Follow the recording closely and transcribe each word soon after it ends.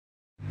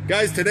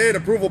Guys, today at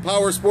Approval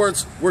Power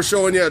Sports, we're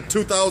showing you a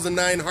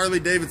 2009 Harley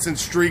Davidson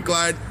Street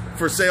Glide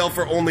for sale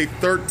for only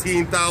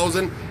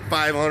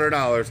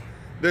 $13,500.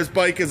 This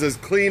bike is as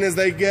clean as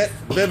they get,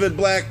 vivid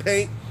black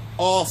paint,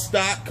 all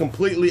stock,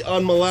 completely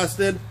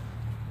unmolested,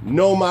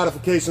 no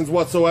modifications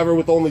whatsoever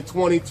with only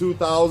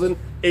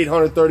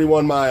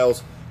 22,831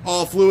 miles.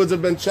 All fluids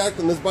have been checked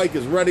and this bike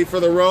is ready for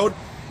the road.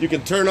 You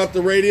can turn up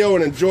the radio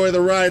and enjoy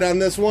the ride on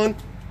this one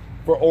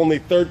for only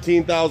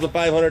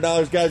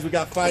 $13,500. Guys, we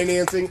got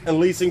financing and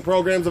leasing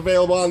programs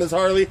available on this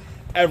Harley.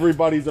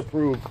 Everybody's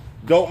approved.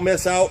 Don't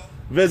miss out.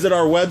 Visit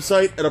our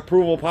website at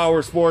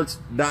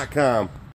approvalpowersports.com.